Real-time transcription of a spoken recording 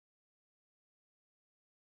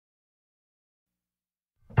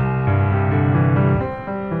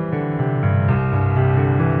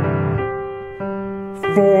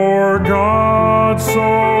For God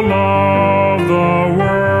so loved the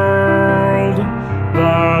world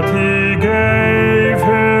that he gave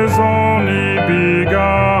his only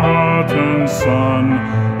begotten Son,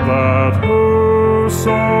 that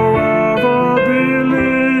whosoever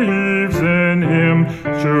believes in him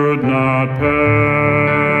should not perish,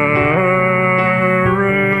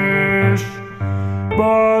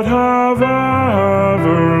 but have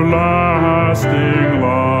everlasting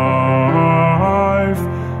life,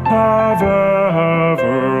 have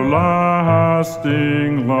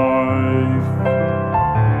everlasting life.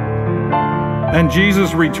 And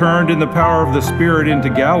Jesus returned in the power of the Spirit into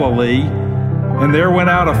Galilee, and there went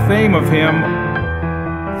out a fame of him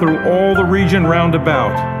through all the region round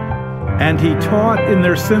about. And he taught in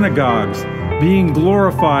their synagogues, being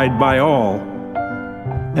glorified by all.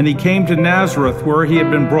 And he came to Nazareth, where he had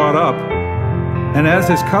been brought up. And as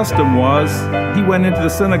his custom was, he went into the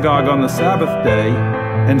synagogue on the Sabbath day,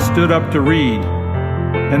 and stood up to read.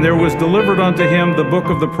 And there was delivered unto him the book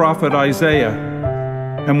of the prophet Isaiah.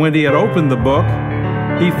 And when he had opened the book,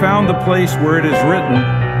 he found the place where it is written,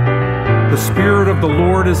 The Spirit of the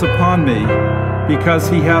Lord is upon me, because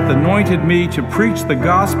he hath anointed me to preach the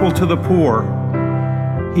gospel to the poor.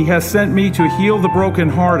 He hath sent me to heal the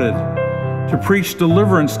brokenhearted, to preach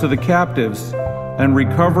deliverance to the captives, and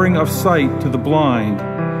recovering of sight to the blind,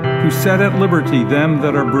 to set at liberty them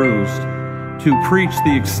that are bruised, to preach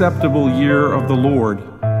the acceptable year of the Lord.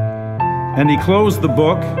 And he closed the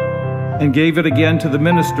book, and gave it again to the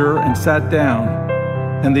minister, and sat down.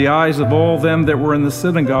 And the eyes of all them that were in the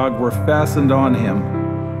synagogue were fastened on him.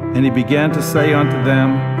 And he began to say unto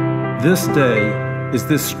them, This day is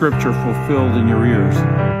this scripture fulfilled in your ears.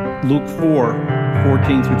 Luke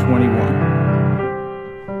 4:14 through 21.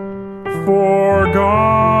 For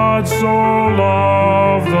God so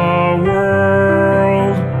loved the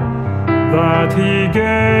world that he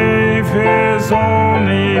gave his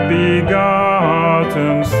only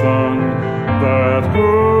begotten Son, that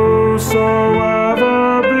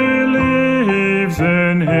whosoever believes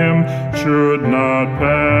in him should not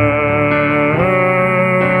perish,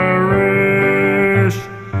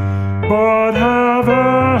 but have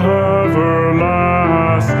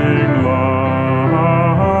everlasting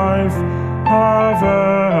life, have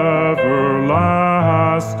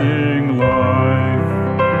everlasting life.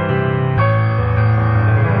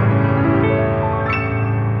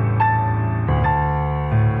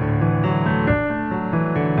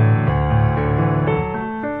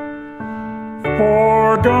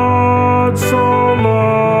 For God so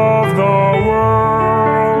loved the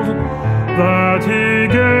world that he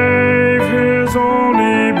gave his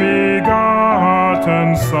only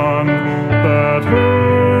begotten Son, that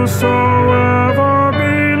whosoever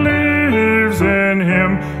believes in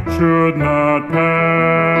him should not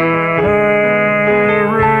perish,